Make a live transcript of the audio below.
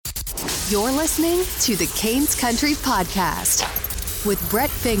You're listening to the Canes Country Podcast with Brett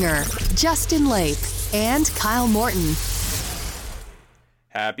Finger, Justin Lape, and Kyle Morton.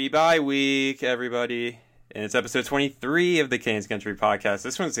 Happy bye week, everybody. And it's episode 23 of the Canes Country Podcast.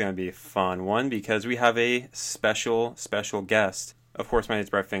 This one's going to be a fun one because we have a special guest. Of course, my name is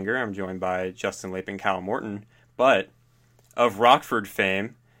Brett Finger. I'm joined by Justin Lape and Kyle Morton. But of Rockford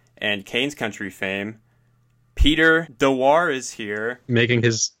fame and Canes Country fame, Peter Dewar is here. Making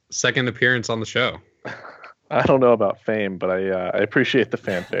his second appearance on the show. I don't know about fame, but I appreciate the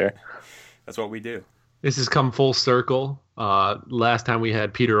fanfare. That's what we do. This has come full circle. Last time we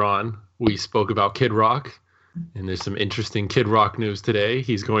had Peter on, we spoke about Kid Rock, and there's some interesting Kid Rock news today.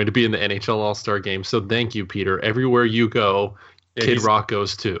 He's going to be in the NHL All-Star Game, so thank you, Peter. Everywhere you go, Kid Rock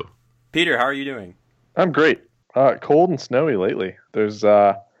goes too. Peter, how are you doing? I'm great. Cold and snowy lately. There's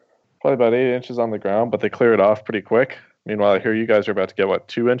probably about 8 inches on the ground, but they clear it off pretty quick. Meanwhile, I hear you guys are about to get,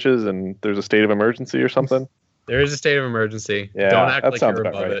 2 inches, and there's a state of emergency or something? There is a state of emergency. Yeah, don't act like you're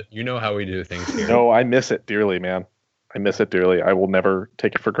above right. it. You know how we do things here. No, I miss it dearly, man. I miss it dearly. I will never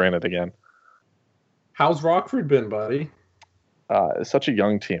take it for granted again. How's Rockford been, buddy? It's such a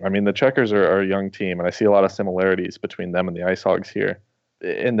young team. I mean, the Checkers are a young team, and I see a lot of similarities between them and the Ice Hogs here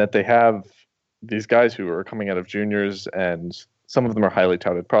in that they have these guys who are coming out of juniors, and some of them are highly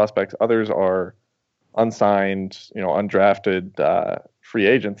touted prospects. Others are unsigned, undrafted free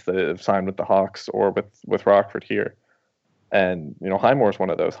agents that have signed with the Hawks or with Rockford here. And, Highmore is one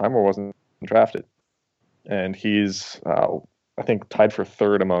of those. Highmore wasn't drafted. And he's, I think, tied for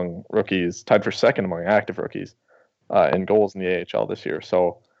second among active rookies in goals in the AHL this year.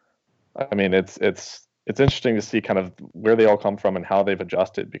 So, I mean, it's interesting to see kind of where they all come from and how they've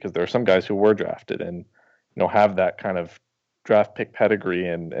adjusted, because there are some guys who were drafted and, have that kind of draft pick pedigree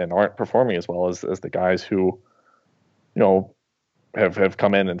and aren't performing as well as the guys who, have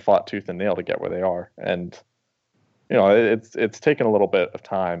come in and fought tooth and nail to get where they are. And, it's taken a little bit of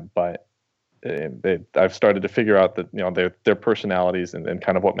time, but I've started to figure out that, their personalities and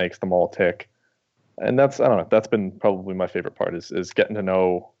kind of what makes them all tick. And that's been probably my favorite part is getting to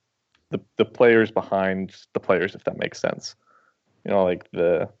know the players behind the players, if that makes sense. Like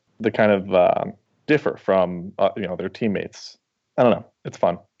the kind of differ from, their teammates. I don't know. It's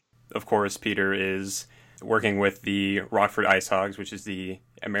fun. Of course, Peter is working with the Rockford Ice Hogs, which is the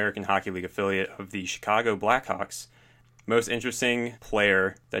American Hockey League affiliate of the Chicago Blackhawks. Most interesting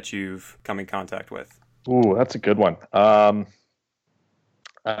player that you've come in contact with? Ooh, that's a good one. I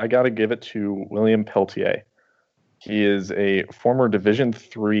got to give it to William Peltier. He is a former Division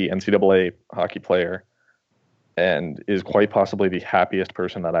III NCAA hockey player and is quite possibly the happiest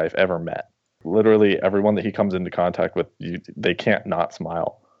person that I've ever met. Literally everyone that he comes into contact with, they can't not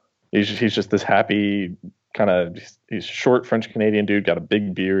smile. He's just this happy he's short French-Canadian dude, got a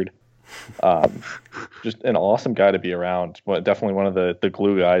big beard. Just an awesome guy to be around. But definitely one of the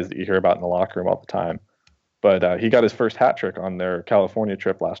glue guys that you hear about in the locker room all the time. But he got his first hat trick on their California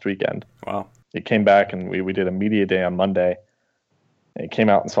trip last weekend. Wow. He came back and we did a media day on Monday. And he came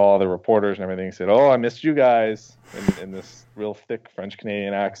out and saw all the reporters and everything. He said, "Oh, I missed you guys," in this real thick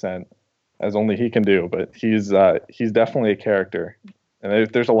French-Canadian accent, as only he can do. But he's definitely a character. And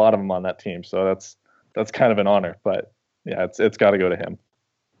there's a lot of them on that team. So that's kind of an honor. But yeah, it's got to go to him.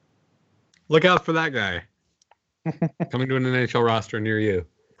 Look out for that guy. Coming to an NHL roster near you.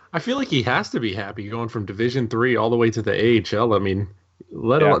 I feel like he has to be happy going from Division III all the way to the AHL. I mean,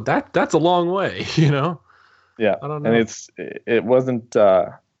 that's a long way, Yeah. I don't know. And it wasn't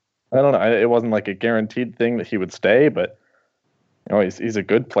I don't know. It wasn't like a guaranteed thing that he would stay, but he's a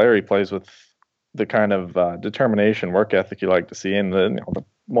good player. He plays with the kind of determination, work ethic you like to see. And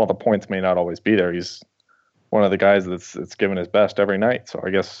while the points may not always be there, he's one of the guys that's given his best every night. So I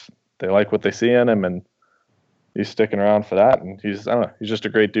guess they like what they see in him, and he's sticking around for that. And he's just a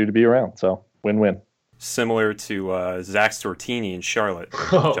great dude to be around. So win-win. Similar to Zach Stortini in Charlotte,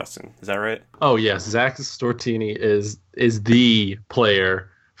 Justin. Is that right? Oh, yes. Zach Stortini is the player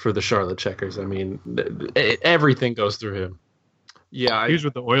for the Charlotte Checkers. I mean, everything goes through him. Yeah. He was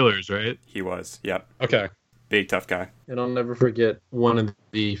with the Oilers, right? He was, yep. Okay. Big, tough guy. And I'll never forget one of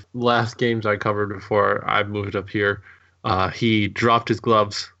the last games I covered before I moved up here. He dropped his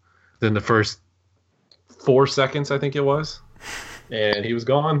gloves in the first 4 seconds, I think it was. And he was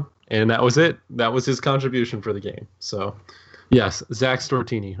gone. And that was it. That was his contribution for the game. So, yes, Zach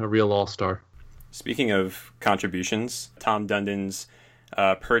Stortini, a real all-star. Speaking of contributions, Tom Dundon's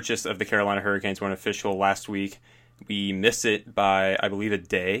purchase of the Carolina Hurricanes went official last week. We missed it by, I believe, a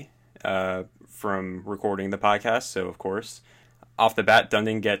day from recording the podcast. So, of course, off the bat,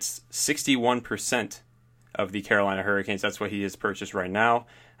 Dundon gets 61% of the Carolina Hurricanes. That's what he has purchased right now.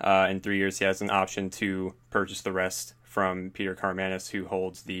 In 3 years, he has an option to purchase the rest from Peter Karmanos, who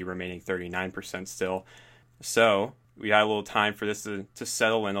holds the remaining 39% still. So we had a little time for this to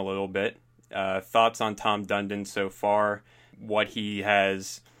settle in a little bit. Thoughts on Tom Dundon so far, what he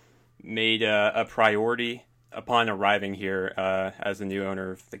has made a priority upon arriving here as the new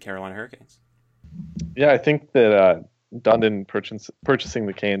owner of the Carolina Hurricanes? Yeah, I think that Dundon purchasing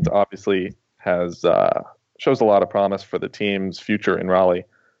the Canes obviously has shows a lot of promise for the team's future in Raleigh.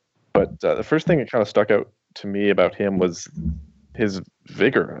 But the first thing that kind of stuck out to me about him was his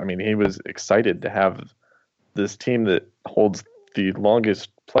vigor. I mean, he was excited to have this team that holds the longest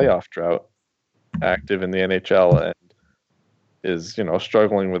playoff drought active in the NHL and is,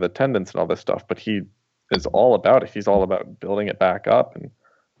 struggling with attendance and all this stuff. But he is all about it. He's all about building it back up. And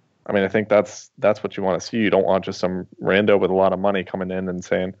I mean, I think that's what you want to see. You don't want just some rando with a lot of money coming in and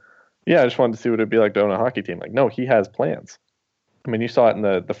saying, yeah, I just wanted to see what it'd be like to own a hockey team. Like, no, he has plans. I mean, you saw it in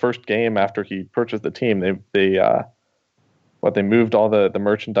the first game after he purchased the team. They moved all the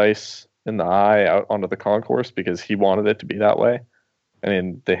merchandise in the eye out onto the concourse because he wanted it to be that way. I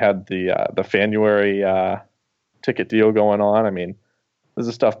mean, they had the Fanuary ticket deal going on. I mean, this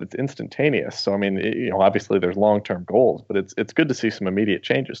is stuff that's instantaneous. So I mean, obviously there's long-term goals, but it's good to see some immediate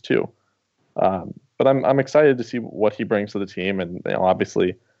changes too. But I'm excited to see what he brings to the team, and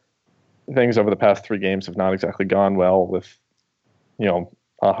obviously things over the past 3 games have not exactly gone well with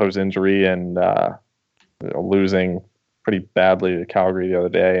Aho's injury and losing pretty badly to Calgary the other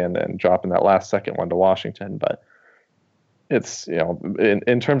day and dropping that last second one to Washington. But it's,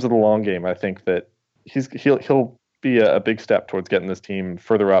 in terms of the long game, I think that he'll be a big step towards getting this team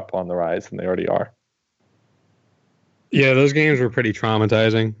further up on the rise than they already are. Yeah, those games were pretty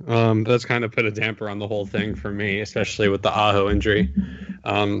traumatizing. That's kind of put a damper on the whole thing for me, especially with the Aho injury.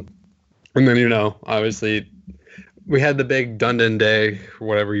 And then, obviously we had the big Dundon Day, or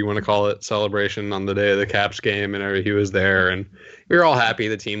whatever you want to call it, celebration on the day of the Caps game, and he was there, and we were all happy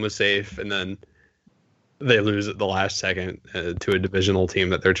the team was safe, and then they lose at the last second to a divisional team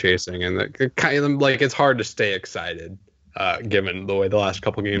that they're chasing, and it's hard to stay excited given the way the last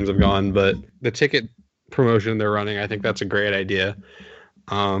couple games have gone. But the ticket promotion they're running, I think that's a great idea.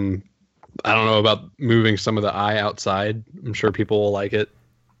 I don't know about moving some of the eye outside. I'm sure people will like it.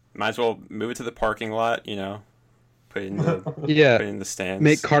 Might as well move it to the parking lot, put it in the put it in the stands.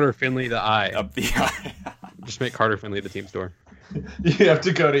 Make Carter Finley the eye. Up the eye. Just make Carter Finley the team store. You have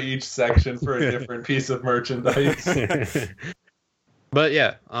to go to each section for a different piece of merchandise. But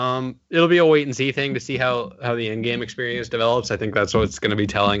yeah, it'll be a wait and see thing to see how the in-game experience develops. I think that's what it's going to be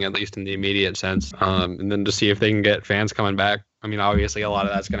telling, at least in the immediate sense. And then to see if they can get fans coming back. I mean, obviously a lot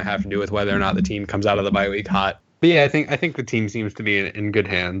of that's going to have to do with whether or not the team comes out of the bye week hot. But yeah, I think the team seems to be in good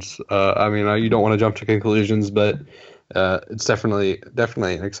hands. I mean, you don't want to jump to conclusions, but it's definitely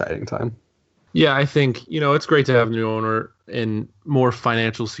an exciting time. Yeah, I think, it's great to have a new owner and more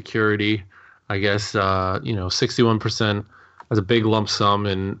financial security. I guess, 61% is a big lump sum.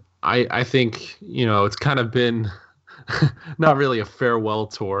 And I think, it's kind of been not really a farewell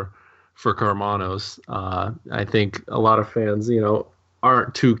tour for Karmanos. I think a lot of fans,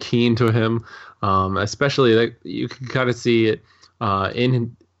 aren't too keen to him, especially you can kind of see it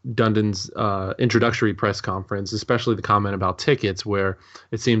in Dundon's introductory press conference, especially the comment about tickets, where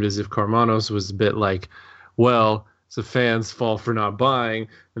it seemed as if Karmanos was a bit like, well, it's the fans' fault for not buying.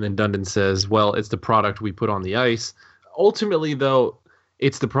 And then Dundon says, well, it's the product we put on the ice. Ultimately, though,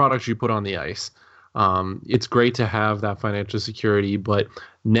 it's the product you put on the ice. It's great to have that financial security, but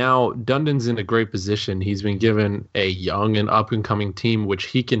now Dundon's in a great position. He's been given a young and up-and-coming team, which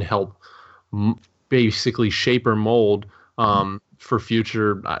he can help basically shape or mold for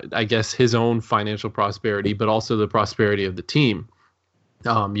future, I guess, his own financial prosperity, but also the prosperity of the team.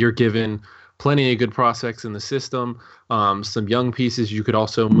 You're given plenty of good prospects in the system, some young pieces you could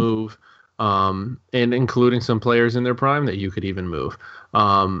also move, and including some players in their prime that you could even move.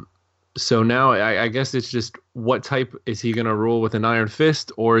 So now I guess it's just what type is he going to rule with an iron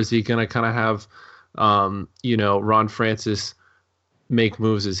fist, or is he going to kind of have, Ron Francis make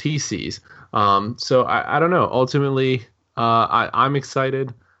moves as he sees? So I don't know. Ultimately, I'm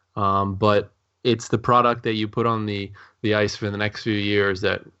excited, but it's the product that you put on the ice for the next few years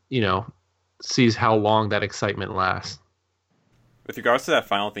that, sees how long that excitement lasts. With regards to that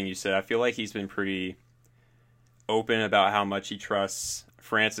final thing you said, I feel like he's been pretty open about how much he trusts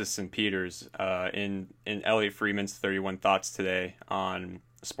Francis and Peters in Elliot Friedman's 31 Thoughts today on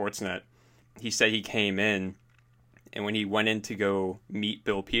Sportsnet. He said he came in, and when he went in to go meet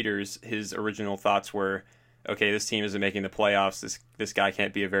Bill Peters, his original thoughts were, okay, this team isn't making the playoffs. This guy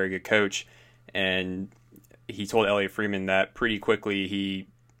can't be a very good coach. And he told Elliot Friedman that pretty quickly he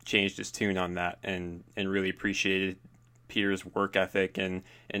changed his tune on that and really appreciated Peter's work ethic and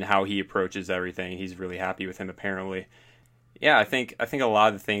how he approaches everything. He's really happy with him apparently. Yeah, I think a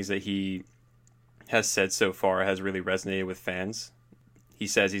lot of the things that he has said so far has really resonated with fans. He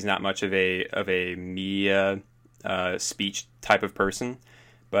says he's not much of a media speech type of person,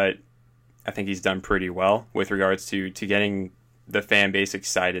 but I think he's done pretty well with regards to getting the fan base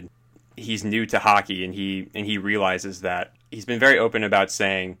excited. He's new to hockey, and he realizes that. He's been very open about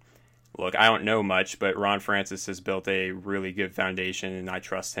saying, look, I don't know much, but Ron Francis has built a really good foundation, and I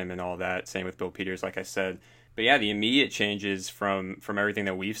trust him and all that. Same with Bill Peters, like I said. But yeah, the immediate changes from everything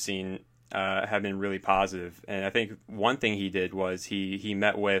that we've seen have been really positive. And I think one thing he did was he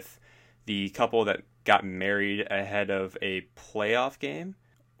met with the couple that got married ahead of a playoff game,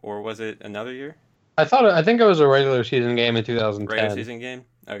 or was it another year? I think it was a regular season game in 2010. Regular season game?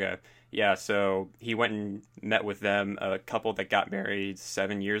 Okay. Yeah, so he went and met with them, a couple that got married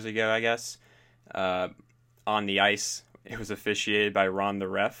 7 years ago, I guess. On the ice, it was officiated by Ron the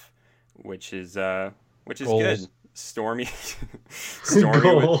ref, which is good. Stormy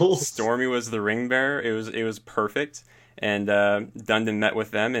was the ring bearer. It was perfect, and Dundon met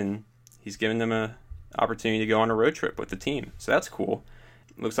with them, and he's given them a opportunity to go on a road trip with the team. So that's cool.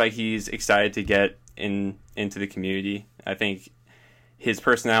 Looks like he's excited to get into the community. I think his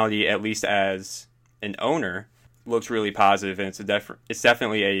personality, at least as an owner, looks really positive, and it's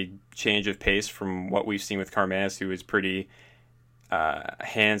definitely a change of pace from what we've seen with Karmanos, who is pretty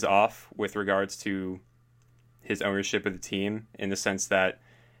hands off with regards to his ownership of the team, in the sense that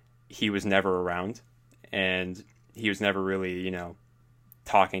he was never around and he was never really,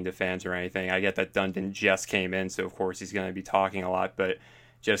 talking to fans or anything. I get that Dundon just came in, so of course he's going to be talking a lot, but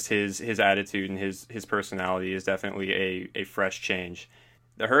just his attitude and his personality is definitely a fresh change.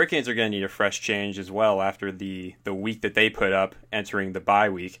 The Hurricanes are going to need a fresh change as well after the week that they put up entering the bye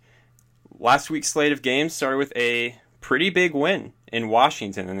week. Last week's slate of games started with a pretty big win in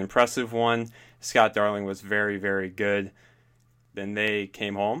Washington, an impressive one. Scott Darling was very, very good. Then they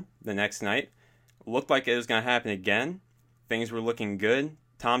came home the next night. Looked like it was going to happen again. Things were looking good.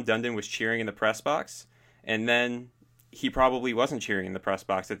 Tom Dundon was cheering in the press box, and then he probably wasn't cheering in the press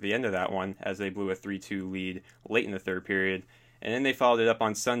box at the end of that one, as they blew a 3-2 lead late in the third period. And then they followed it up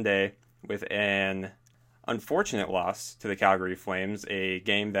on Sunday with an unfortunate loss to the Calgary Flames, a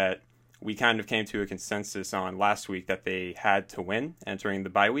game that we kind of came to a consensus on last week that they had to win entering the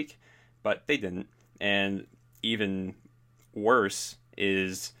bye week, but they didn't. And even worse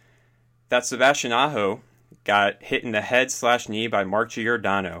is that Sebastian Aho got hit in the head/knee by Mark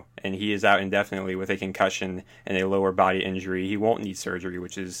Giordano, and he is out indefinitely with a concussion and a lower body injury. He won't need surgery,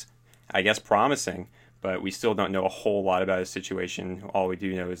 which is, I guess, promising, but we still don't know a whole lot about his situation. All we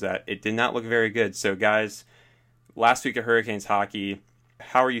do know is that it did not look very good. So, guys, last week of Hurricanes hockey,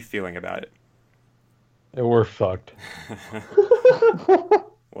 how are you feeling about it? We're fucked.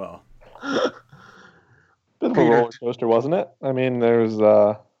 Well, bit of a roller coaster, wasn't it? I mean, there's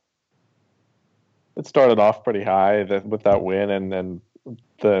it started off pretty high with that win and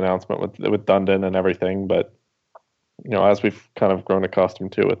the announcement with Dundon and everything, but as we've kind of grown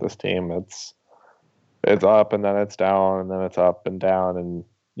accustomed to with this team, it's up and then it's down and then it's up and down, and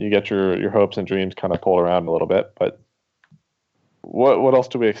you get your hopes and dreams kind of pulled around a little bit. But what else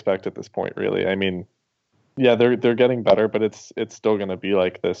do we expect at this point, really? I mean, yeah, they're getting better, but it's still going to be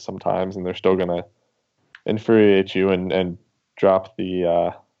like this sometimes, and they're still going to infuriate you and drop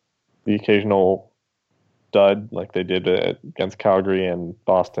the occasional dud like they did against Calgary and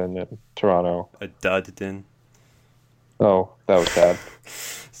Boston and Toronto. A dud, then. Oh, that was bad.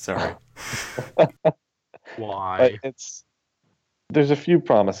 Sorry. Why? There's a few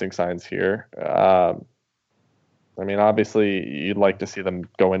promising signs here. I mean, obviously, you'd like to see them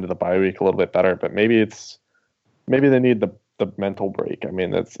go into the bye week a little bit better, but maybe they need the mental break. I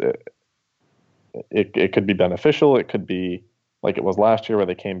mean, it could be beneficial. It could be like it was last year, where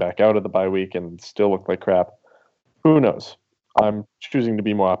they came back out of the bye week and still looked like crap. Who knows? I'm choosing to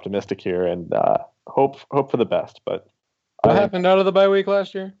be more optimistic here and hope for the best. But what happened out of the bye week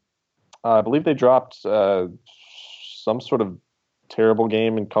last year? I believe they dropped some sort of terrible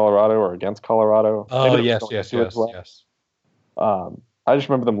game in Colorado or against Colorado. Oh, yes. I just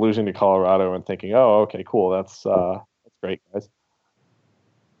remember them losing to Colorado and thinking, "Oh, okay, cool. That's great, guys."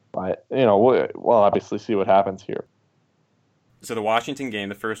 But we'll obviously see what happens here. So the Washington game,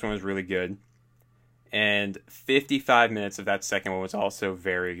 the first one was really good, and 55 minutes of that second one was also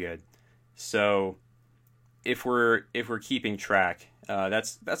very good. So if we're keeping track,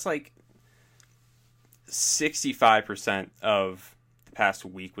 that's like 65% of the past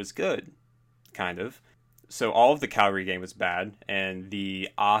week was good, kind of. So all of the Calgary game was bad, and the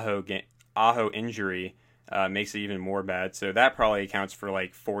Aho injury makes it even more bad. So that probably accounts for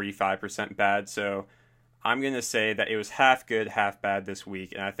like 45% bad. So I'm going to say that it was half good, half bad this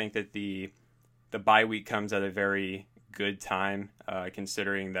week. And I think that the bye week comes at a very good time,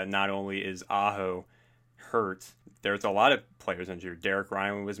 considering that not only is Aho hurt, there's a lot of players injured. Derek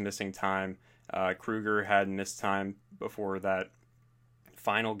Ryan was missing time. Kruger had missed time before that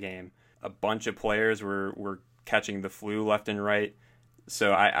final game. A bunch of players were catching the flu left and right.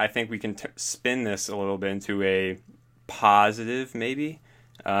 So I think we can spin this a little bit into a positive, maybe,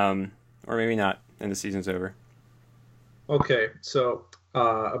 or maybe not, and the season's over. Okay, so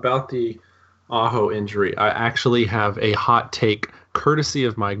about the Aho injury, I actually have a hot take courtesy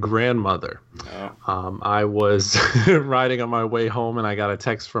of my grandmother. Oh. I was riding on my way home, and I got a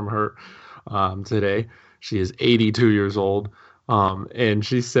text from her today. She is 82 years old. And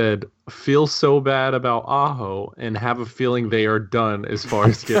she said, feel so bad about Aho and have a feeling they are done as far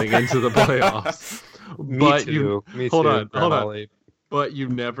as getting into the playoffs. Me too. Hold on. But you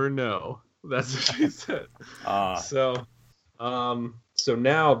never know. That's what she said. So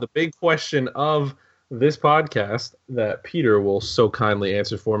now the big question of this podcast that Peter will so kindly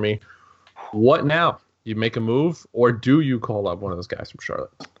answer for me. What now? You make a move, or do you call up one of those guys from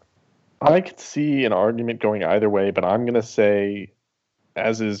Charlotte? I could see an argument going either way, but I'm going to say,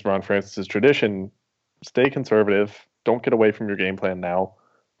 as is Ron Francis's tradition, stay conservative. Don't get away from your game plan now.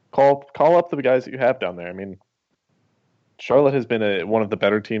 Call up the guys that you have down there. I mean, Charlotte has been one of the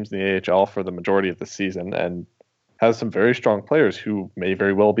better teams in the AHL for the majority of the season and has some very strong players who may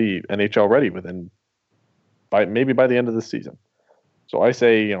very well be NHL ready maybe by the end of the season. So I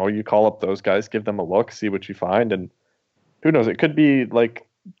say, you call up those guys, give them a look, see what you find, and who knows? It could be like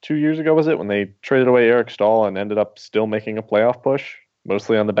 2 years ago, was it, when they traded away Eric Stahl and ended up still making a playoff push,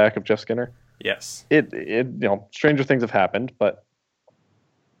 mostly on the back of Jeff Skinner? Yes. Stranger things have happened, but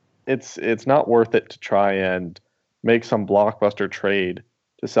it's not worth it to try and make some blockbuster trade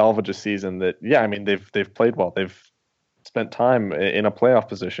to salvage a season that, they've played well. They've spent time in a playoff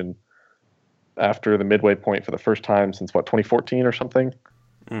position after the midway point for the first time since 2014 or something.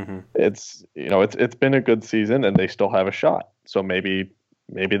 Mm-hmm. It's been a good season and they still have a shot. So maybe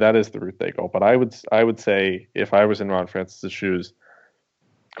that is the route they go. But I would say, if I was in Ron Francis's shoes,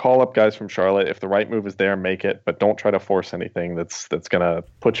 call up guys from Charlotte. If the right move is there, make it, but don't try to force anything that's going to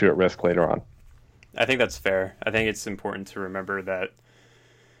put you at risk later on. I think that's fair. I think it's important to remember that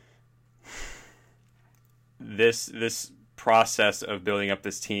this process of building up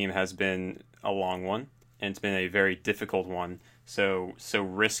this team has been a long one, and it's been a very difficult one. So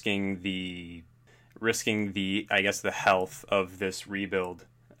risking the I guess the health of this rebuild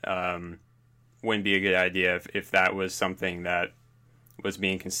wouldn't be a good idea if that was something that was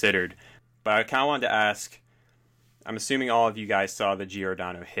being considered. But I kind of wanted to ask, I'm assuming all of you guys saw the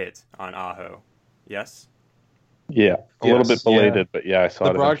Giordano hit on Aho, yes? Yeah, a little bit belated, but yeah, I saw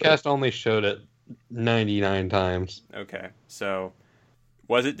it. The broadcast only showed it 99 times. Okay, so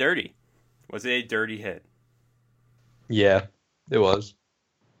was it dirty? Was it a dirty hit? Yeah, it was.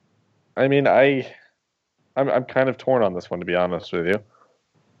 I mean, I'm kind of torn on this one, to be honest with you.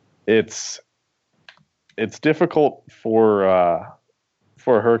 It's difficult for a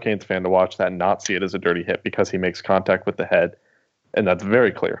Hurricanes fan to watch that and not see it as a dirty hit because he makes contact with the head, and that's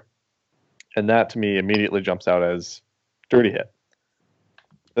very clear. And that, to me, immediately jumps out as dirty hit.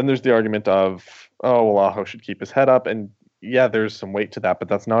 Then there's the argument of, Aho should keep his head up, and yeah, there's some weight to that, but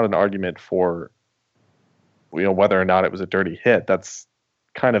that's not an argument for whether or not it was a dirty hit. That's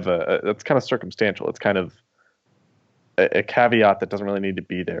kind of circumstantial. It's kind of a caveat that doesn't really need to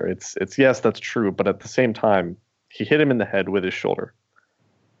be there. It's yes, that's true, but at the same time, he hit him in the head with his shoulder.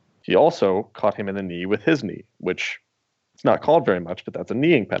 He also caught him in the knee with his knee, which it's not called very much, but that's a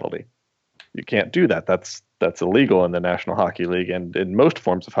kneeing penalty. You can't do that. That's illegal in the National Hockey League and in most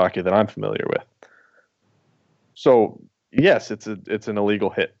forms of hockey that I'm familiar with. So yes, it's an illegal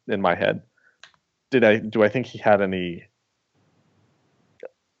hit in my head. Do I think he had any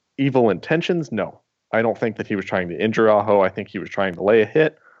evil intentions? No. I don't think that he was trying to injure Aho. I think he was trying to lay a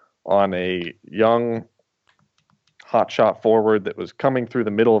hit on a young hotshot forward that was coming through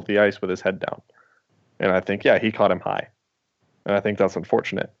the middle of the ice with his head down. And I think, he caught him high. And I think that's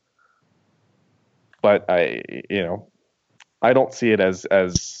unfortunate. But I don't see it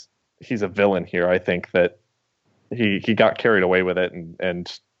as he's a villain here. I think that he got carried away with it,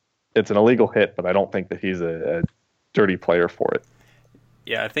 and it's an illegal hit, but I don't think that he's a dirty player for it.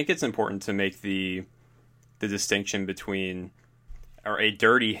 Yeah, I think it's important to make the distinction between a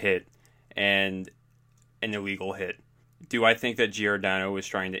dirty hit and an illegal hit. Do I think that Giordano was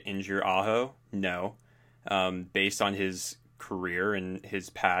trying to injure Aho? No. Based on his career and his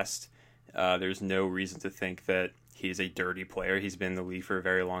past, there's no reason to think that he's a dirty player. He's been in the league for a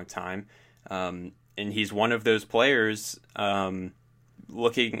very long time. And he's one of those players,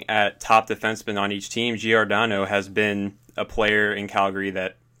 looking at top defensemen on each team, Giordano has been a player in Calgary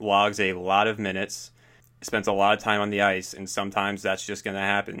that logs a lot of minutes, spends a lot of time on the ice, and sometimes that's just going to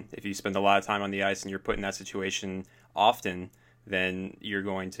happen. If you spend a lot of time on the ice and you're put in that situation often, then you're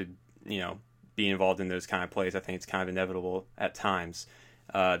going to, be involved in those kind of plays. I think it's kind of inevitable at times.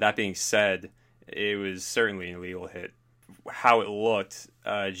 That being said, it was certainly an illegal hit. How it looked,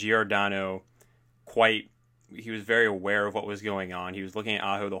 Giordano he was very aware of what was going on. He was looking at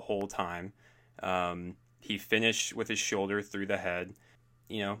Aho the whole time. He finished with his shoulder through the head.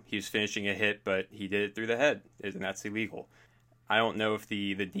 He was finishing a hit, but he did it through the head, and that's illegal. I don't know if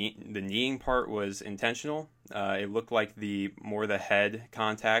the kneeing part was intentional. It looked like the head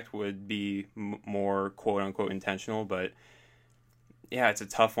contact would be more quote unquote intentional, but yeah, it's a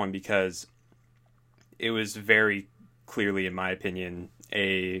tough one because it was very clearly, in my opinion,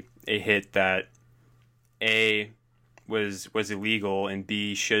 a hit that A, was illegal, and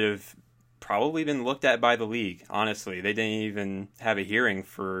B, should have probably been looked at by the league. Honestly, they didn't even have a hearing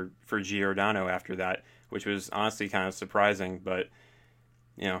for Giordano after that, which was honestly kind of surprising, but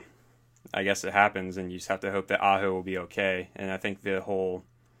I guess it happens, and you just have to hope that Aho will be okay. And I think the whole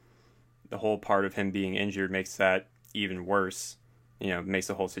part of him being injured makes that even worse. Makes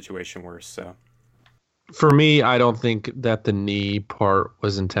the whole situation worse. So for me, I don't think that the knee part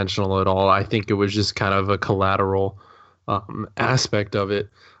was intentional at all. I think it was just kind of a collateral aspect of it.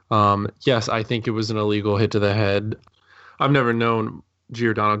 Yes, I think it was an illegal hit to the head. I've never known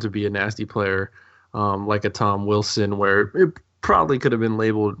Giordano to be a nasty player like a Tom Wilson, where it probably could have been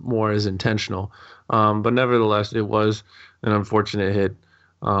labeled more as intentional. But nevertheless, it was an unfortunate hit.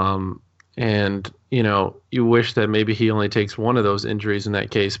 And, you wish that maybe he only takes one of those injuries in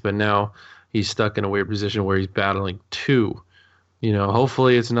that case, but now he's stuck in a weird position where he's battling two.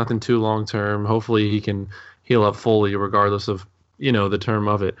 Hopefully it's nothing too long term. Hopefully he can heal up fully regardless of, the term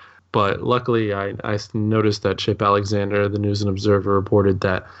of it. But luckily I noticed that Chip Alexander, the News and Observer, reported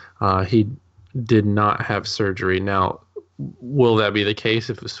that he did not have surgery. Now, will that be the case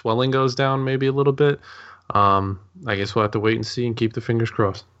if the swelling goes down maybe a little bit? I guess we'll have to wait and see and keep the fingers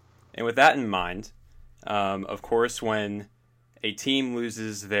crossed. And with that in mind, of course, when a team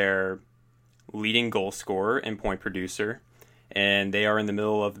loses their leading goal scorer and point producer, and they are in the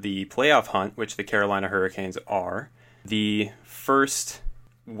middle of the playoff hunt, which the Carolina Hurricanes are, the first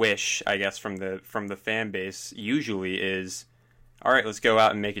wish, I guess, from the fan base usually is, all right, let's go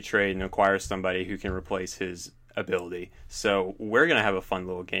out and make a trade and acquire somebody who can replace his ability. So we're going to have a fun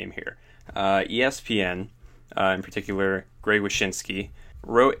little game here. ESPN, in particular, Greg Wyshynski,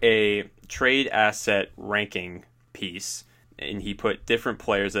 wrote a trade asset ranking piece, and he put different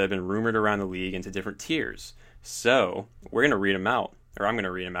players that have been rumored around the league into different tiers. So we're going to read them out, or I'm going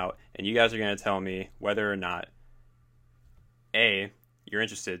to read them out, and you guys are going to tell me whether or not A, you're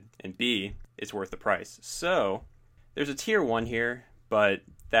interested, and B, it's worth the price. So there's a tier 1 here, but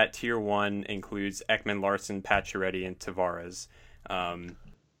that tier 1 includes Ekman Larson, Pacioretty, and Tavares. I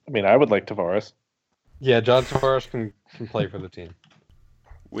would like Tavares. Yeah, John Tavares can play for the team.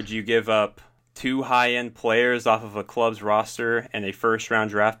 Would you give up 2 high-end players off of a club's roster and a first-round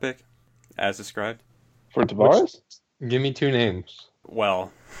draft pick, as described? For Tavares? Give me 2 names.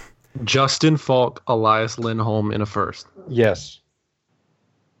 Well, Justin Falk, Elias Lindholm in a first. Yes.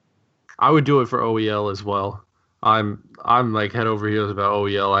 I would do it for OEL as well. I'm like head over heels about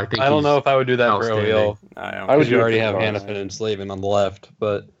OEL. I don't know if I would do that for OEL. I would. You already have Hanifin and Slavin on the left,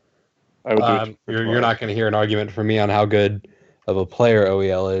 but I would do you're not going to hear an argument from me on how good of a player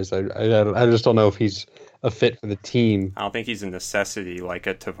OEL is. I just don't know if he's a fit for the team. I don't think he's a necessity like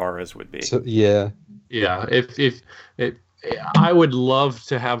a Tavares would be. So, yeah. If I would love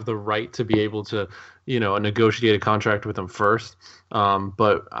to have the right to be able to, negotiate a contract with him first.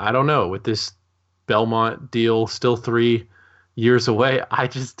 But I don't know, with this Belmont deal still 3 years away, I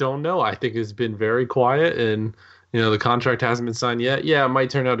just don't know. I think it's been very quiet, and the contract hasn't been signed yet. Yeah, it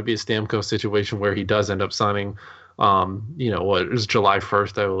might turn out to be a Stamkos situation where he does end up signing. It was July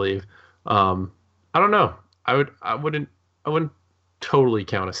 1st, I believe. I don't know. I wouldn't totally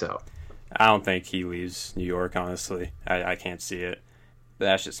count us out. I don't think he leaves New York, honestly. I can't see it. But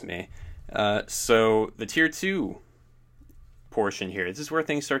that's just me. So the tier 2 portion here, this is where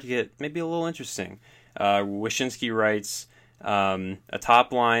things start to get maybe a little interesting. Wyshynski writes, a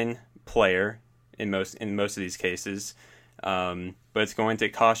top line player in most of these cases, but it's going to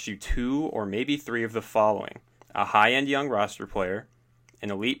cost you 2 or maybe 3 of the following: a high-end young roster player,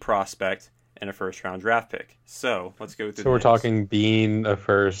 an elite prospect, and a first-round draft pick. So let's go through. So we're talking Bean, a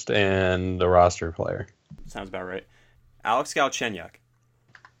first, and a roster player. Sounds about right. Alex Galchenyuk.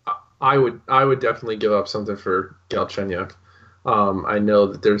 I would definitely give up something for Galchenyuk. I know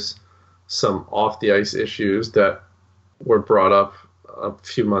that there's some off the ice issues that were brought up a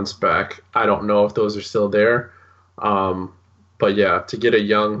few months back. I don't know if those are still there. But yeah, to get a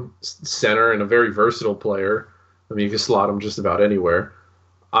young center and a very versatile player, I mean, you can slot him just about anywhere.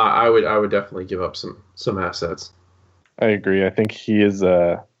 I would definitely give up some assets. I agree. I think he's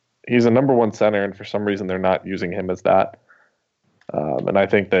a number one center, and for some reason they're not using him as that. And I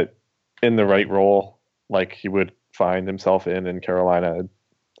think that in the right role, like he would find himself in Carolina,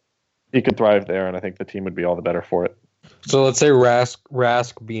 he could thrive there, and I think the team would be all the better for it. So let's say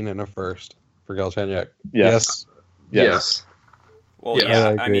Rask, Bean, and a first for Galchenyuk. Yes. Well, Yeah, yeah. I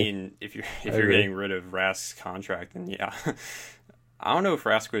I agree. mean, if you're agree. getting rid of Rask's contract, then yeah. I don't know if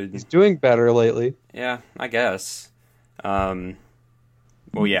Rask would. He's doing better lately. Yeah, I guess. Well,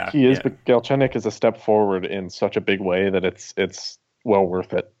 yeah. He is, yeah. but Galchenyuk is a step forward in such a big way that it's well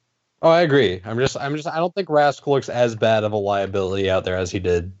worth it. Oh, I agree. I don't think Rask looks as bad of a liability out there as he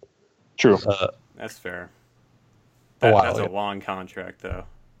did. True. That's fair. A while That's a ago. long contract, though.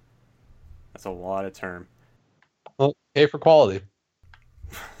 That's a lot of term. Well, pay for quality.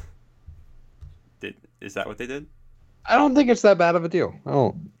 Is that what they did? I don't think it's that bad of a deal.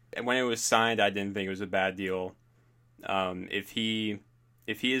 Oh, And when it was signed, I didn't think it was a bad deal. If he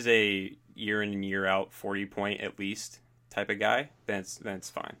is a year in and year out 40-point at least type of guy, then it's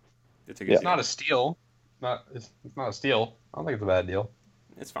fine. It's a good. Yeah. it's not a steal. It's not a steal. I don't think it's a bad deal.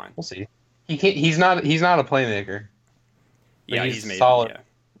 It's fine. We'll see. He's not a playmaker. But Yeah, he's he's made solid.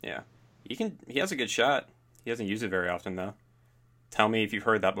 Yeah. He has a good shot. He doesn't use it very often though. Tell me if you've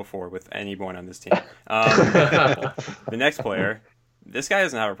heard that before with anyone on this team. The next player, this guy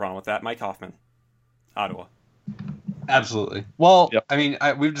doesn't have a problem with that. Mike Hoffman, Ottawa. Absolutely. Well, Yep. I mean,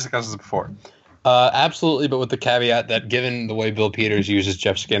 we've discussed this before. Absolutely, but with the caveat that given the way Bill Peters uses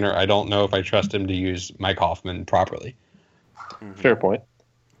Jeff Skinner, I don't know if I trust him to use Mike Hoffman properly. Fair point.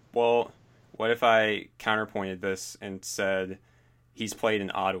 Well, what if I counterpointed this and said he's played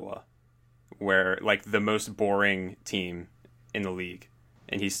in Ottawa, where like the most boring team in the league,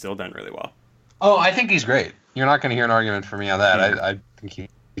 and he's still done really well. Oh, I think he's great. You're not going to hear an argument from me on that. I think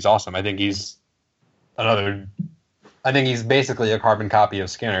he's awesome. I think he's basically a carbon copy of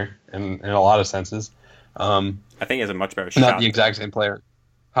Skinner in a lot of senses. I think he has a much better shot. Not the exact same player.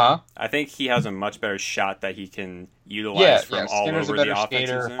 Huh? I think he has a much better shot that he can utilize from all Skinner's over a better the offensive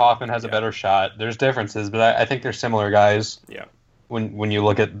skater. zone. Hoffman has a Yeah. better shot. There's differences, but I think they're similar guys. Yeah. When you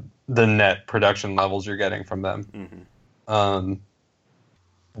look at the net production levels you're getting from them. Mm-hmm.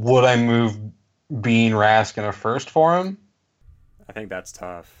 Would I move Bean, Rask, and a first for him? I think that's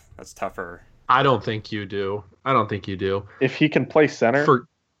tough. That's tougher. I don't think you do. If he can play center,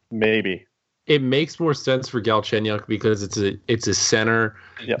 maybe. It makes more sense for Galchenyuk because it's a center.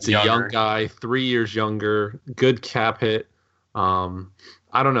 Yep. It's a young guy, 3 years younger, good cap hit.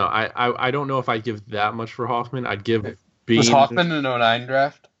 I don't know. I don't know if I'd give that much for Hoffman. I'd give Bean. Was Hoffman an 09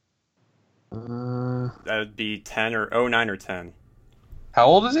 draft? That would be 10 or 09 or 10. How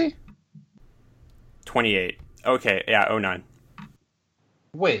old is he? 28. Okay, yeah, 09.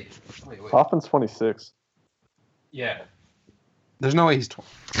 Wait. Hoffman's 26. Yeah. There's no way he's 20.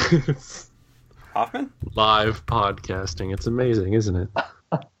 Hoffman? Live podcasting. It's amazing, isn't it?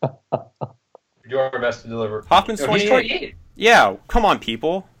 Do our best to deliver. Hoffman's No, he's 28. Yeah, come on,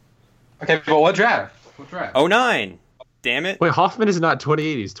 people. Okay, but what draft? 09. Damn it. Wait, Hoffman is not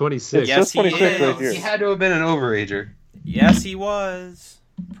 28. He's 26. Yes, Just he 26 is. right here. He had to have been an overager. Yes, he was.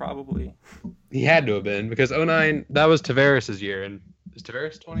 Probably. He had to have been because 09, that was Tavares' year. And is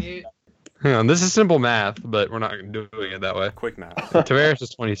Tavares 28? Hang on, this is simple math, but we're not doing it that way. Quick math. Tavares is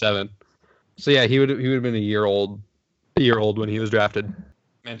 27. So yeah, he would have been a year old when he was drafted.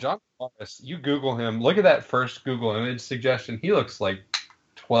 Man, John Tavares, you Google him. Look at that first Google image suggestion. He looks like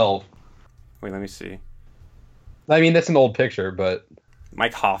 12. Wait, let me see. I mean, that's an old picture, but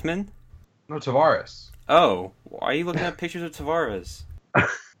Mike Hoffman? no Tavares. Oh, why are you looking at pictures of Tavares?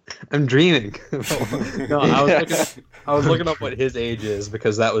 I'm dreaming. No, I was Yeah. I was looking up what his age is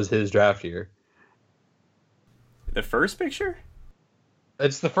because that was his draft year. The first picture?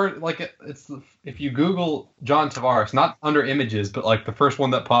 It's the first, if you Google John Tavares, not under images, but like the first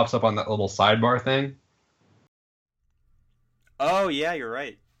one that pops up on that little sidebar thing. Oh, yeah, you're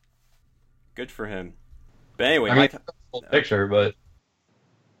right. Good for him. But anyway, I mean, Mike, it's an old picture, but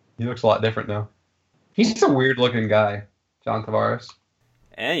he looks a lot different now. He's just a weird looking guy, John Tavares.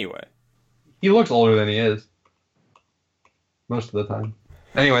 anyway. He looks older than he is. Most of the time.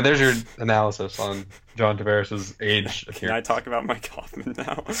 Anyway, there's your analysis on John Tavares' age. Can I talk about Mike Hoffman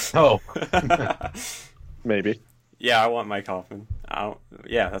now? Oh. Maybe. Yeah, I want Mike Hoffman.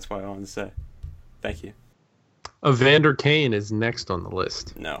 Yeah, that's what I wanted to say. Thank you. Evander Kane is next on the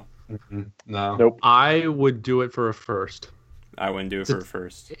list. No, No. Nope. I would do it for a first. I wouldn't do it for a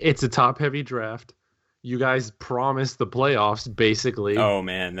first. It's a top-heavy draft. You guys promised the playoffs, basically. Oh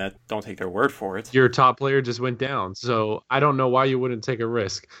man, don't take their word for it. Your top player just went down, so I don't know why you wouldn't take a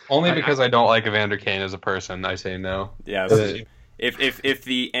risk. Only because I don't like Evander Kane as a person, I say no. Yeah. If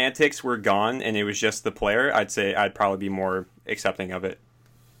the antics were gone and it was just the player, I'd say I'd probably be more accepting of it.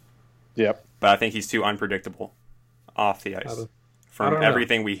 Yep. But I think he's too unpredictable off the ice from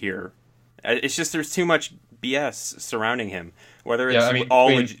everything we hear. It's just there's too much BS surrounding him. Whether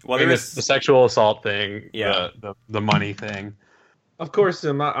it's the sexual assault thing, yeah, the money thing. Of course,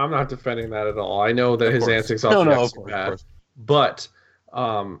 I'm not defending that at all. I know that his antics off the ice are bad, but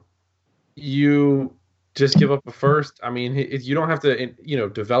you just give up a first. I mean, you don't have to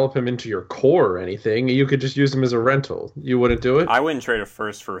develop him into your core or anything. You could just use him as a rental. You wouldn't do it? I wouldn't trade a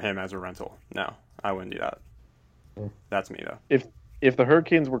first for him as a rental. No, I wouldn't do that. That's me though. If the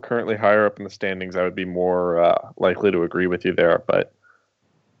Hurricanes were currently higher up in the standings, I would be more likely to agree with you there. But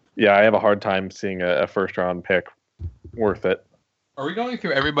yeah, I have a hard time seeing a first round pick worth it. Are we going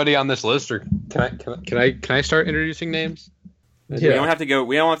through everybody on this list, or can I start introducing names? Yeah. We don't have to go.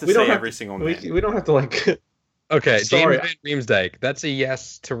 We don't have to say every single name. We don't have to like. Okay, Sorry. James Van Riemsdyk. That's a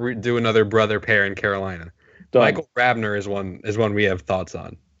yes to do another brother pair in Carolina. Done. Michael Grabner is one we have thoughts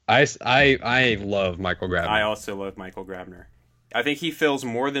on. I love Michael Grabner. I also love Michael Grabner. I think he fills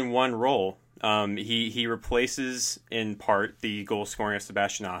more than one role. He replaces in part the goal scoring of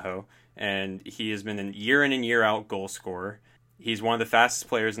Sebastian Aho, and he has been a year in and year out goal scorer. He's one of the fastest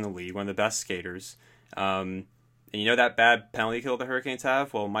players in the league, one of the best skaters. And you know that bad penalty kill the Hurricanes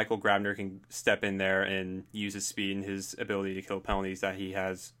have? Well, Michael Grabner can step in there and use his speed and his ability to kill penalties that he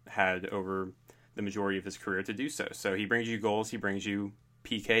has had over the majority of his career to do so. So he brings you goals, he brings you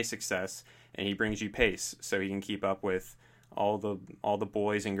PK success, and he brings you pace so he can keep up with all the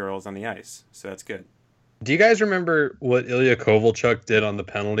boys and girls on the ice. So that's good. Do you guys remember what Ilya Kovalchuk did on the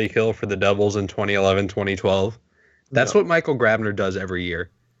penalty kill for the Devils in 2011-2012? That's what Michael Grabner does every year.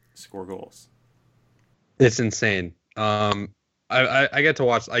 Score goals. It's insane. I get to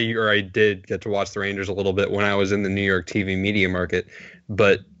watch. I did get to watch the Rangers a little bit when I was in the New York TV media market.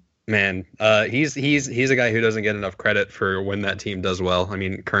 But man, he's a guy who doesn't get enough credit for when that team does well. I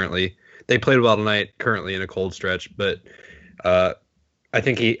mean, currently they played well tonight. Currently in a cold stretch, but I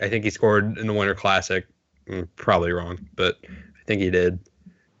think he scored in the Winter Classic. Probably wrong, but I think he did.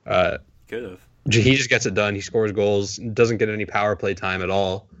 Could have. He just gets it done. He scores goals. Doesn't get any power play time at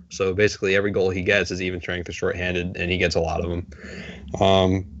all. So basically, every goal he gets is even strength or shorthanded, and he gets a lot of them.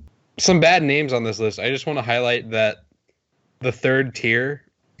 Some bad names on this list. I just want to highlight that the third tier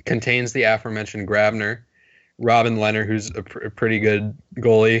contains the aforementioned Grabner, Robin Leonard, who's a pretty good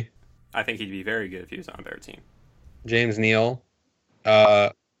goalie. I think he'd be very good if he was on a better team. James Neal,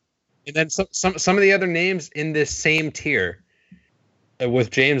 and then some of the other names in this same tier,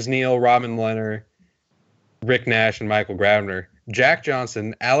 with James Neal, Robin Leonard, Rick Nash, and Michael Grabner. Jack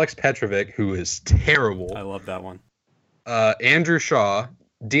Johnson, Alex Petrovic, who is terrible. I love that one. Andrew Shaw,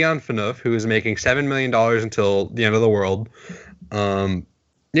 Dion Phaneuf, who is making $7 million until the end of the world.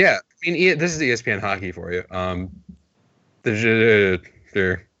 Yeah, I mean, this is ESPN hockey for you.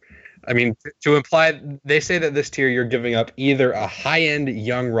 I mean, to imply, they say that this tier you're giving up either a high-end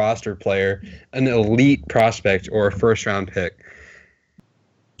young roster player, an elite prospect, or a first-round pick.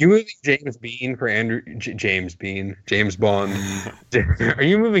 You moving James Bean for James Bond? Are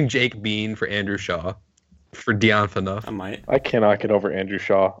you moving Jake Bean for Andrew Shaw for Dion Phaneuf? I might. I cannot get over Andrew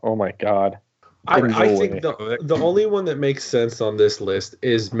Shaw. Oh my God. I think the only one that makes sense on this list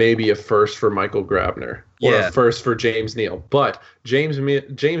is maybe a first for Michael Grabner or a first for James Neal. But James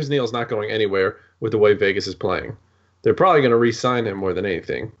Neal's not going anywhere with the way Vegas is playing. They're probably going to re-sign him more than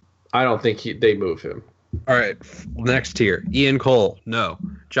anything. I don't think they move him. All right, next tier. Ian Cole, no.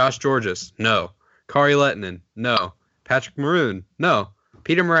 Josh Georges, no. Kari Lehtinen, no. Patrick Maroon, no.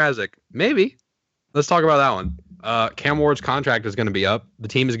 Peter Mrazek, maybe. Let's talk about that one. Cam Ward's contract is going to be up. The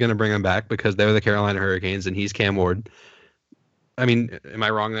team is going to bring him back because they're the Carolina Hurricanes and he's Cam Ward. I mean, am I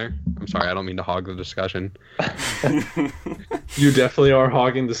wrong there? I'm sorry, I don't mean to hog the discussion. You definitely are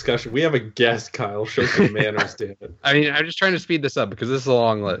hogging discussion. We have a guest, Kyle. Show some manners, David. I mean, I'm just trying to speed this up because this is a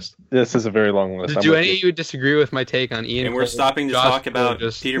long list. This is a very long list. Do any of you disagree with my take on Ian And Cole, we're stopping to Josh talk about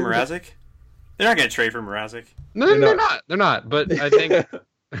Georges? Peter Mrazek? They're not going to trade for Mrazek. No, they're not. They're not. But I think...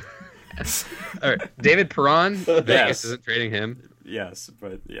 All right, David Perron, Vegas isn't trading him. Yes,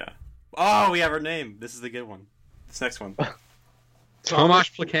 but yeah. Oh, we have our name. This is the good one. This next one.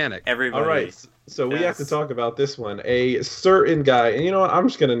 Tomasz Plekanec. Everybody. All right, so we have to Yes. talk about this one. A certain guy, and you know what? I'm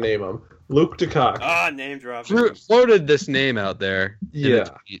just gonna name him Luke DeCock. Ah, name drop. Floated this name out there. in a Yeah.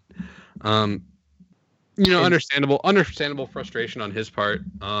 tweet. Understandable frustration on his part,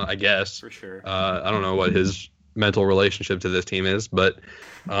 I guess. For sure. I don't know what his mental relationship to this team is, but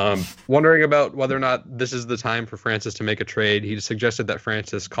wondering about whether or not this is the time for Francis to make a trade. He suggested that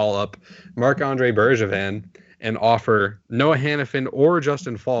Francis call up Marc-Andre Bergevin and offer Noah Hannafin or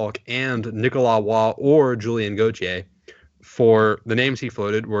Justin Falk and Nicolas Waugh or Julian Gauthier. For the names he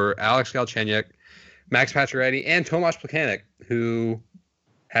floated were Alex Galchenyuk, Max Pacioretty, and Tomasz Plekanec,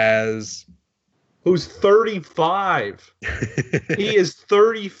 Who's 35? He is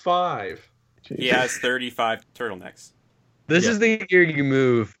 35. He has 35 turtlenecks. This Yeah. is the year you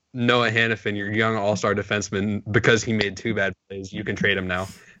move Noah Hannafin, your young all-star defenseman, because he made 2 bad plays. You can trade him now.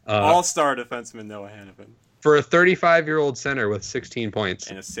 All-star defenseman Noah Hannafin. For a 35-year-old center with 16 points.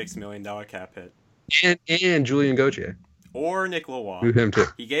 And a $6 million cap hit. And Julian Gauthier. Or Nicolas Waugh. Move him too.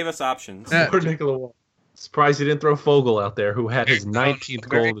 He gave us options. Yeah. Poor Nicola Waugh. Surprised he didn't throw Fogel out there, who had his 19th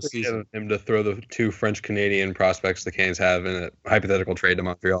goal of the season. Him to throw the 2 French-Canadian prospects the Canes have in a hypothetical trade to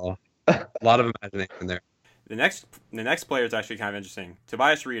Montreal. A lot of imagination there. The next player is actually kind of interesting.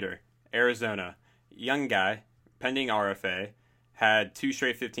 Tobias Reeder, Arizona. Young guy, pending RFA. Had 2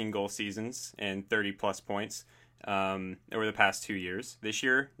 straight 15-goal seasons and 30-plus points over the past 2 years. This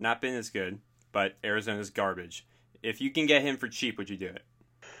year, not been as good, but Arizona's garbage. If you can get him for cheap, would you do it?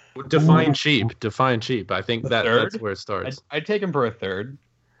 Define cheap. I think that's third? where it starts. I'd take him for a third.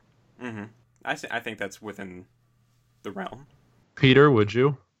 Mm-hmm. I think that's within the realm. Peter, would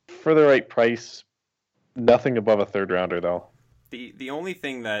you? For the right price, nothing above a third rounder though. The only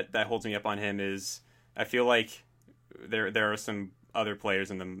thing that holds me up on him is I feel like there are some other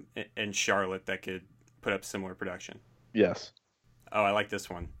players in Charlotte that could put up similar production. Yes. Oh, I like this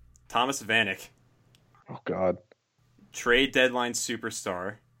one. Thomas Vanek, Oh God. trade deadline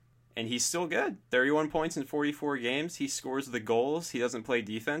superstar, and he's still good. 31 points in 44 games. He scores the goals. He doesn't play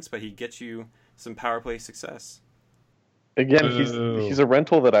defense, but he gets you some power play success. Again, Boo. he's a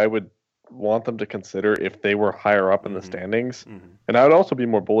rental that I would want them to consider if they were higher up in the standings. Mm-hmm. And I would also be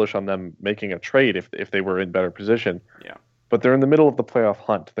more bullish on them making a trade if they were in better position. Yeah. But they're in the middle of the playoff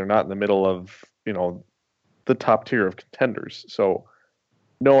hunt. They're not in the middle of, the top tier of contenders. So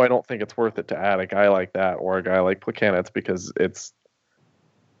no, I don't think it's worth it to add a guy like that or a guy like Plekanec, because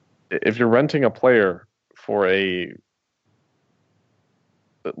if you're renting a player for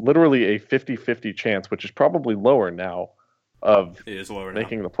literally a 50-50 chance, which is probably lower now, of It is lower now.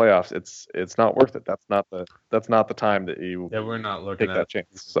 making the playoffs, it's not worth it. That's not the time that you Yeah, we're not looking take that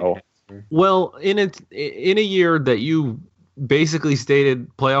chance. So Well, in a year that you basically stated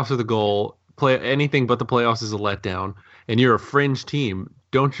playoffs are the goal, anything but the playoffs is a letdown, and you're a fringe team,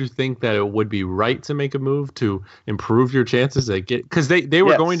 don't you think that it would be right to make a move to improve your chances at because they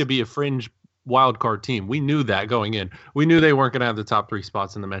were Yes. going to be a fringe wild card team. We knew that going in. We knew they weren't going to have the top 3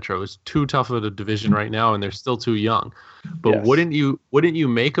 spots in the Metro. It's too tough of a division right now, and they're still too young. But Yes. wouldn't you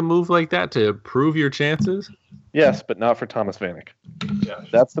make a move like that to improve your chances? yes, but not for Thomas Vanek. Yeah.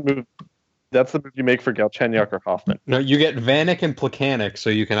 That's the move. That's the move you make for Galchenyuk or Hoffman. No, you get Vanek and Plekanec so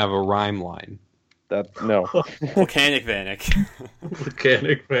you can have a rhyme line. No. Volcanic Vanek.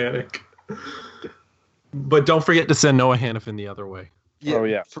 Mechanic panic. But don't forget to send Noah Hannafin the other way. Oh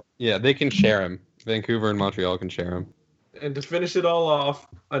yeah. Yeah, they can share him. Vancouver and Montreal can share him. And to finish it all off,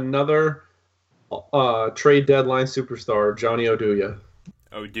 another trade deadline superstar, Johnny Oduya.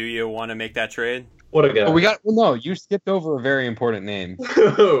 Oh, do you want to make that trade? What a guy. No, you skipped over a very important name.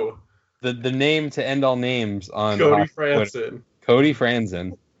 Cody The name to end all names on Twitter. Franson. Cody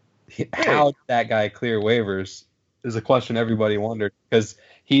Franzen. How did that guy clear waivers is a question everybody wondered, because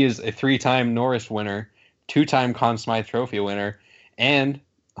he is a 3-time Norris winner, 2-time Conn Smythe Trophy winner, and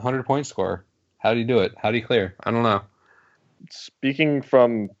 100-point scorer. How do you do it? How do you clear? I don't know. Speaking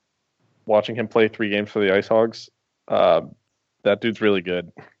from watching him play 3 games for the Ice Hogs, that dude's really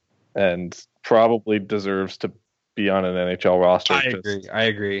good and probably deserves to be on an NHL roster. I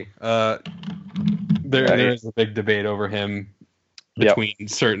agree. There is a big debate over him between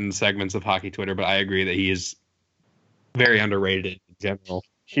certain segments of hockey Twitter, but I agree that he is very underrated in general.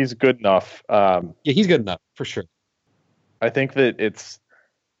 He's good enough. Yeah, he's good enough for sure. I think that it's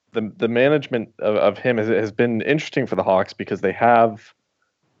the management of him has been interesting for the Hawks, because they have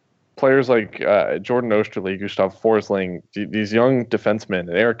players like Jordan Osterley, Gustav Forsling, these young defensemen,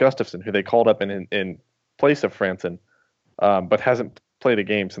 and Eric Gustafsson, who they called up in place of Franson, but hasn't played a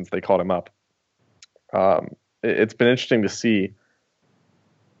game since they called him up. It's been interesting to see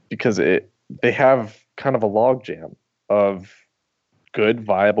because they have kind of a logjam of good,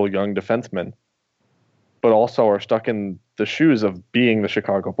 viable young defensemen, but also are stuck in the shoes of being the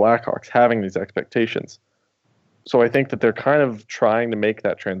Chicago Blackhawks, having these expectations. So I think that they're kind of trying to make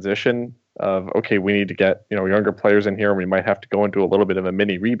that transition of, okay, we need to get, younger players in here, and we might have to go into a little bit of a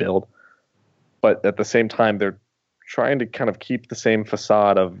mini rebuild. But at the same time, they're trying to kind of keep the same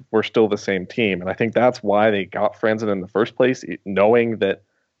facade of we're still the same team. And I think that's why they got Franzen in the first place, knowing that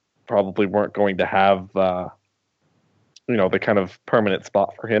probably weren't going to have, the kind of permanent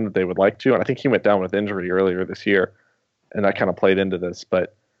spot for him that they would like to. And I think he went down with injury earlier this year, and that kind of played into this.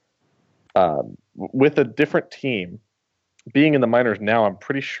 But with a different team, being in the minors now, I'm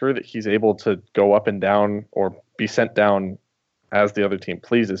pretty sure that he's able to go up and down or be sent down as the other team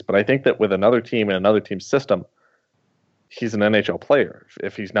pleases. But I think that with another team and another team's system, he's an NHL player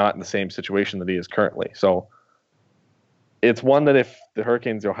if he's not in the same situation that he is currently. So it's one that if the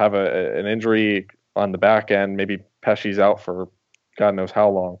Hurricanes will have an injury on the back end, maybe Pesci's out for God knows how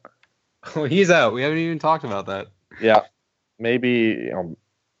long. Oh, he's out. We haven't even talked about that. Yeah, maybe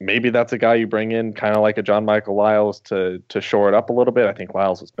maybe that's a guy you bring in, kind of like a John Michael Lyles to shore it up a little bit. I think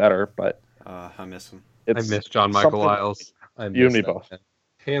Lyles was better, but I miss him. I miss John Michael Lyles. You and me both.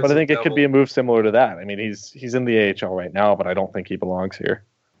 But I think it could be a move similar to that. I mean, he's in the AHL right now, but I don't think he belongs here.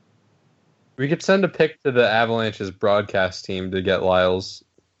 We could send a pick to the Avalanche's broadcast team to get Lyles.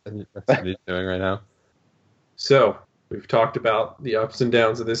 That's what he's doing right now. So we've talked about the ups and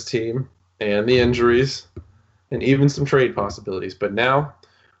downs of this team and the injuries and even some trade possibilities. But now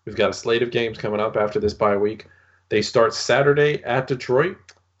we've got a slate of games coming up after this bye week. They start Saturday at Detroit,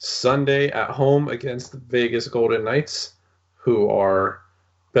 Sunday at home against the Vegas Golden Knights, who are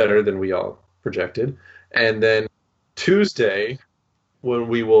better than we all projected. And then Tuesday, when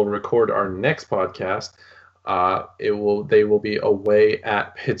we will record our next podcast, they will be away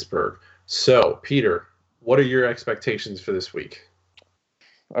at Pittsburgh. So, Peter, what are your expectations for this week?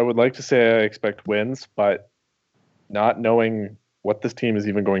 I would like to say I expect wins, but not knowing what this team is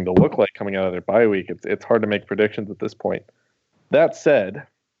even going to look like coming out of their bye week, it's hard to make predictions at this point. That said,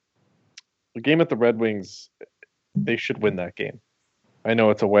 the game at the Red Wings, they should win that game. I know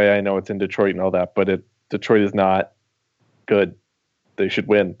it's away, I know it's in Detroit and all that, but Detroit is not good. They should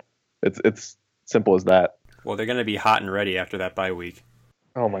win. It's simple as that. Well, they're going to be hot and ready after that bye week.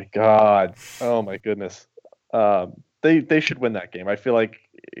 Oh my God. Oh my goodness. They should win that game. I feel like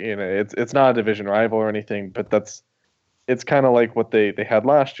it's not a division rival or anything, but it's kind of like what they had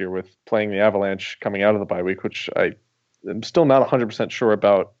last year with playing the Avalanche coming out of the bye week, which I'm still not 100% sure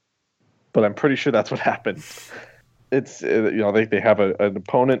about, but I'm pretty sure that's what happened. They have an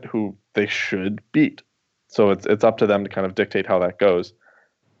opponent who they should beat, so it's up to them to kind of dictate how that goes.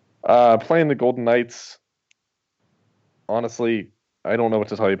 Playing the Golden Knights, honestly, I don't know what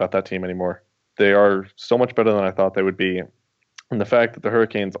to tell you about that team anymore. They are so much better than I thought they would be, and the fact that the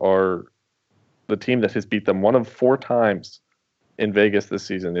Hurricanes are the team that has beat them 1 of 4 times in Vegas this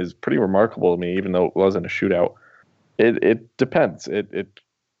season is pretty remarkable to me, even though it wasn't a shootout. It depends.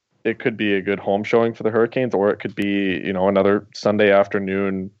 It could be a good home showing for the Hurricanes, or it could be, another Sunday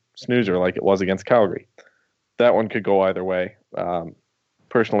afternoon snoozer like it was against Calgary. That one could go either way.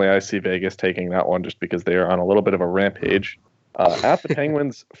 Personally, I see Vegas taking that one just because they are on a little bit of a rampage. At the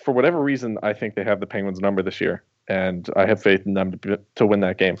Penguins, for whatever reason, I think they have the Penguins number this year, and I have faith in them to win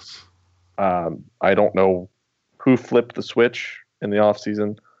that game. I don't know who flipped the switch in the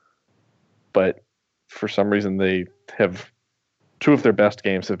offseason, but for some reason they have 2 of their best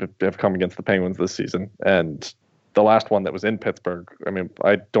games have come against the Penguins this season. And the last one that was in Pittsburgh, I mean,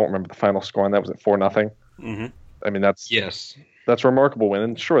 I don't remember the final score on that. Was it 4-0? Mm-hmm. I mean, that's a remarkable win.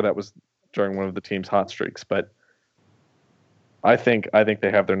 And sure, that was during one of the team's hot streaks, but I think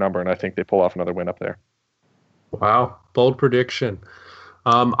they have their number, and I think they pull off another win up there. Wow, bold prediction.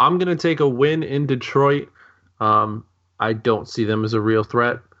 I'm going to take a win in Detroit. I don't see them as a real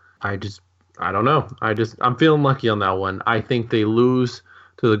threat. I don't know. I'm feeling lucky on that one. I think they lose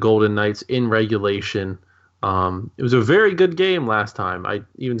to the Golden Knights in regulation. It was a very good game last time. I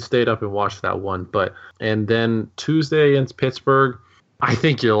even stayed up and watched that one. And then Tuesday against Pittsburgh, I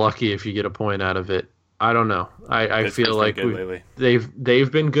think you're lucky if you get a point out of it. I don't know. I feel like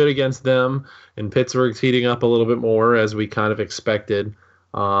they've been good against them, and Pittsburgh's heating up a little bit more as we kind of expected.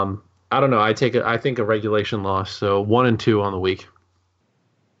 I don't know. I think a regulation loss. So 1-2 on the week.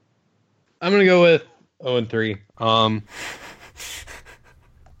 I'm gonna go with 0-3.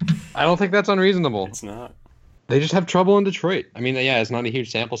 I don't think that's unreasonable. It's not. They just have trouble in Detroit. I mean, yeah, it's not a huge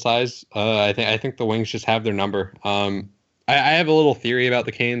sample size. I think the Wings just have their number. I have a little theory about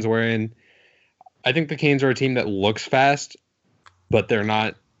the Canes wherein I think the Canes are a team that looks fast, but they're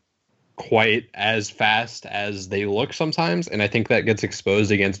not quite as fast as they look sometimes, and I think that gets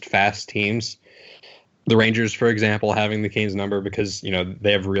exposed against fast teams. The Rangers, for example, having the Canes number because,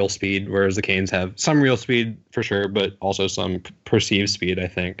 they have real speed, whereas the Canes have some real speed for sure, but also some perceived speed, I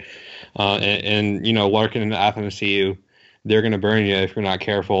think. Larkin and Athanasiou, they're going to burn you if you're not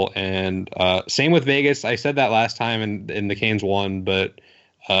careful. And same with Vegas. I said that last time, and the Canes won, but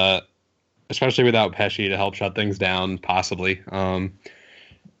especially without Pesce to help shut things down, possibly. And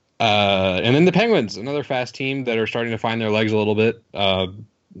then the Penguins, another fast team that are starting to find their legs a little bit.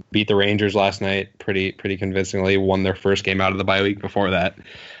 Beat the Rangers last night pretty convincingly, won their first game out of the bye week before that.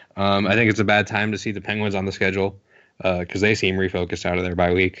 I think it's a bad time to see the Penguins on the schedule because they seem refocused out of their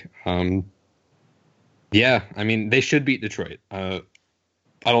bye week. They should beat Detroit. I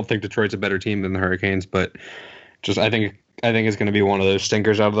don't think Detroit's a better team than the Hurricanes, but I think it's going to be one of those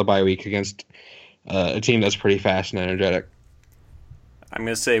stinkers out of the bye week against a team that's pretty fast and energetic. I'm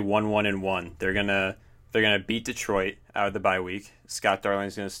going to say 1-1-1. They're gonna beat Detroit out of the bye week. Scott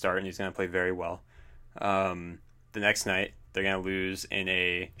Darling's going to start, and he's going to play very well. The next night, they're going to lose in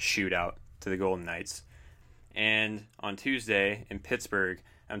a shootout to the Golden Knights. And on Tuesday in Pittsburgh,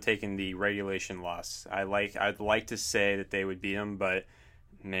 I'm taking the regulation loss. I'd like to say that they would beat them, but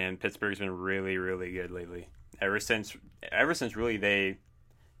man, Pittsburgh's been really, really good lately. Ever since really they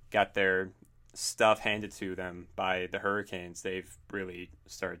got their stuff handed to them by the Hurricanes, they've really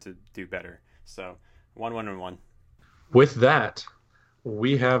started to do better. So 1-1-1. With that,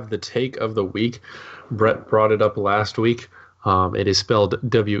 we have the take of the week. Brett brought it up last week. It is spelled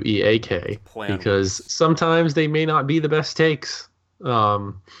W-E-A-K because sometimes they may not be the best takes.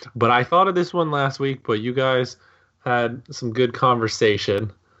 But I thought of this one last week, but you guys had some good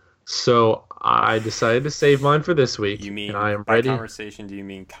conversation. So I decided to save mine for this week. You mean, and I am by ready. Conversation, do you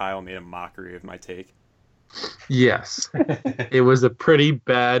mean Kyle made a mockery of my take? Yes. It was a pretty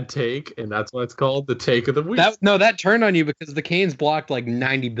bad take, and that's why it's called the take of the week. That turned on you because the Canes blocked like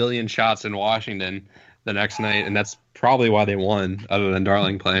 90 billion shots in Washington the next night, and that's probably why they won, other than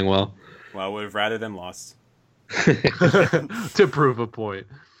Darling playing well. Well, I would have rather them lost. To prove a point.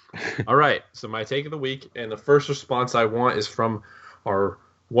 All right, so my take of the week, and the first response I want is from our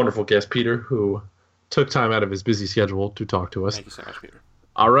wonderful guest, Peter, who took time out of his busy schedule to talk to us. Thank you so much, Peter.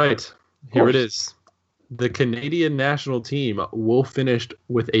 All right, here it is. The Canadian national team will finish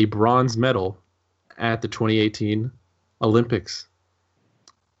with a bronze medal at the 2018 Olympics.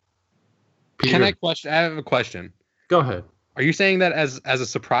 Peter, I have a question. Go ahead. Are you saying that as a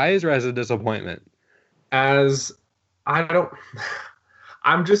surprise or as a disappointment? I'm just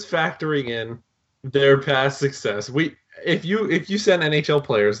factoring in their past success. If you send NHL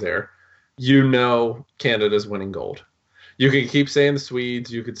players there, Canada's winning gold. You can keep saying the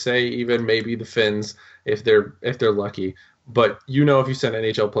Swedes, you could say even maybe the Finns if they're lucky, but if you send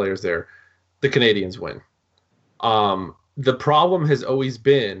NHL players there, the Canadians win. The problem has always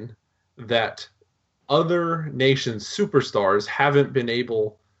been that other nations' superstars haven't been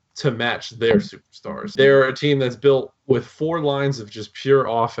able to match their superstars. They're a team that's built with 4 lines of just pure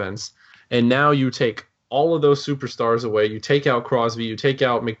offense, and now you take all of those superstars away. You take out Crosby, you take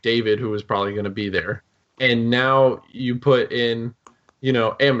out McDavid, who is probably going to be there, and now you put in,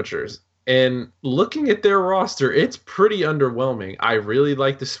 amateurs. And looking at their roster, it's pretty underwhelming. I really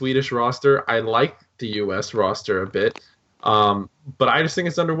like the Swedish roster. I like the U.S. roster a bit. But I just think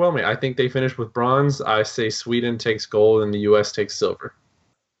it's underwhelming. I think they finished with bronze. I say Sweden takes gold and the U.S. takes silver.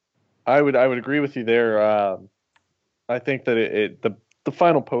 I would agree with you there. I think that the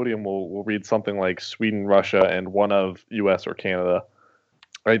final podium will read something like Sweden, Russia, and one of U.S. or Canada.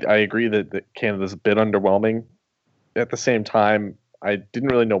 I agree that Canada's a bit underwhelming. At the same time, I didn't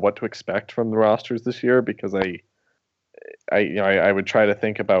really know what to expect from the rosters this year because I would try to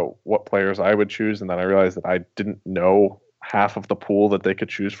think about what players I would choose, and then I realized that I didn't know half of the pool that they could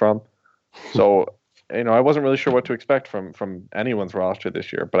choose from. So, I wasn't really sure what to expect from anyone's roster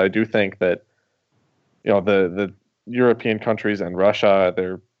this year. But I do think that, the European countries and Russia,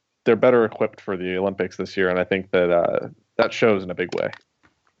 they're better equipped for the Olympics this year, and I think that that shows in a big way.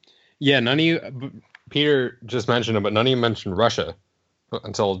 Yeah, none of you, Peter just mentioned it, but none of you mentioned Russia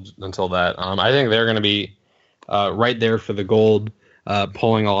until that. I think they're going to be right there for the gold,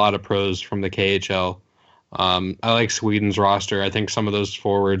 pulling a lot of pros from the KHL. I like Sweden's roster. I think some of those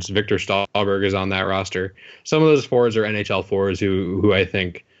forwards, Victor Stahlberg is on that roster. Some of those forwards are NHL forwards who I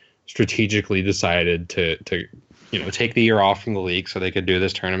think strategically decided to take the year off from the league so they could do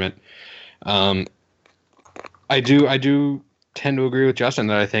this tournament. I do tend to agree with Justin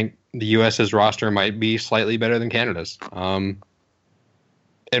that I think the U.S.'s roster might be slightly better than Canada's.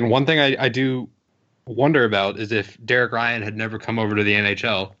 And one thing I do wonder about is if Derek Ryan had never come over to the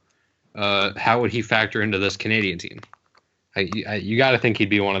NHL, how would he factor into this Canadian team? You got to think he'd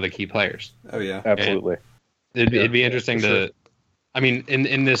be one of the key players. Oh yeah, Absolutely. It'd be interesting for to. sure. I mean,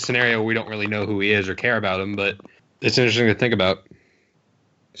 in this scenario, we don't really know who he is or care about him, but it's interesting to think about,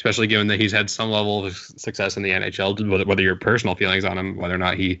 especially given that he's had some level of success in the NHL. Whether your personal feelings on him, whether or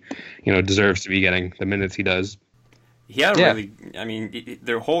not he, deserves to be getting the minutes he does. he had a Yeah. really. I mean,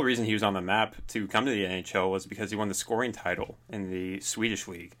 the whole reason he was on the map to come to the NHL was because he won the scoring title in the Swedish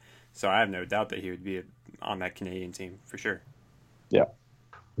league. So I have no doubt that he would be on that Canadian team for sure. Yeah.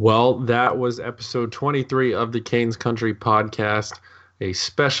 Well, that was episode 23 of the Canes Country podcast. A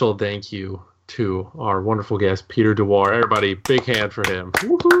special thank you to our wonderful guest, Peter Dewar. Everybody, big hand for him.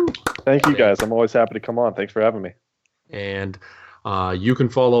 Woohoo! Thank you, guys. I'm always happy to come on. Thanks for having me. And you can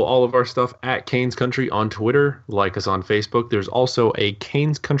follow all of our stuff at Canes Country on Twitter. Like us on Facebook. There's also a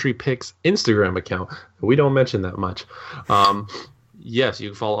Canes Country Picks Instagram account. We don't mention that much. Yes, you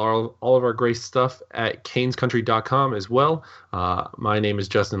can follow all of our great stuff at canescountry.com as well. My name is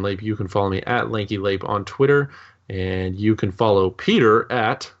Justin Lape. You can follow me at Lanky Lape on Twitter. And you can follow Peter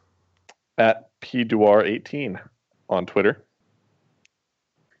at PDuar18 on Twitter.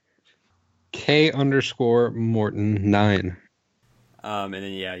 K_Morton9. And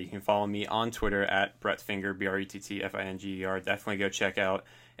then, yeah, you can follow me on Twitter at BrettFinger, BrettFinger. Definitely go check out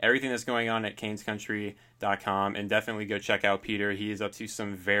everything that's going on at canescountry.com, and definitely go check out Peter. He is up to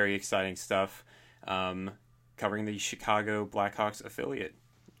some very exciting stuff covering the Chicago Blackhawks affiliate.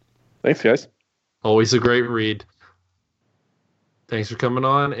 Thanks, guys. always a great read. Thanks for coming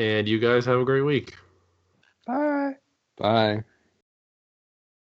on, and you guys have a great week. Bye. Bye.